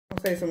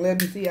Say some, let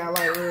me see I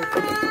like real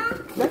quick.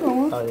 That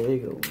one. Oh, there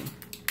you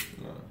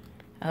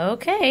go.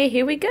 Okay,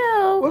 here we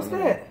go. What's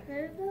that?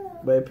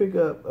 Babe, pick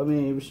up. I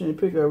mean, we shouldn't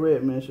pick up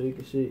red, man, so you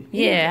can see.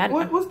 Yeah.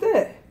 What's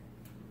that?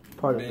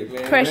 Part of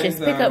it. Precious,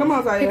 pick up. Come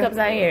on, Zaire. Pick up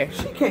Zaire.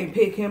 She can't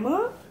pick him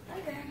up.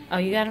 Oh,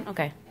 you got him?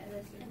 Okay.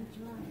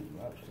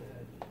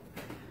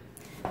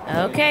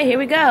 Okay, here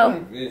we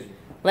go.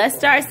 Let's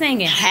start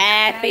singing.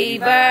 Happy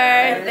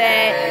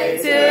birthday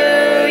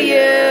to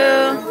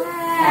you.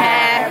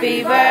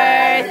 Happy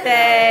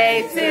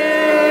birthday to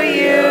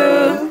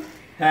you.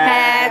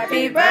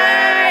 Happy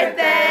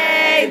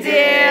birthday,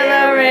 dear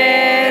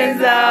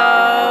Lorenzo.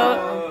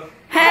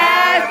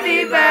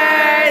 Happy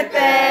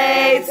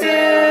birthday to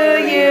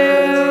you.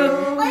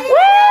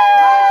 Woo!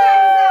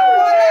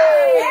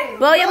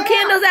 Blow your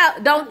candles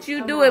out. Don't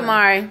you do it,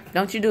 Mari.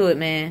 Don't you do it,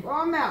 man.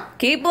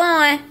 Keep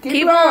blowing.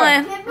 Keep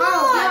blowing.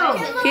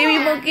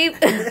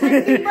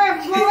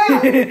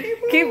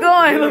 Keep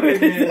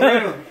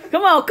going.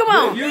 Come on, come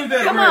on.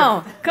 Come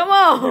on. Come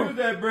on.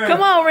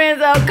 Come on,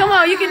 Renzo. Come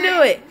on, you can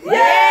do it.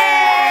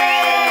 Yeah!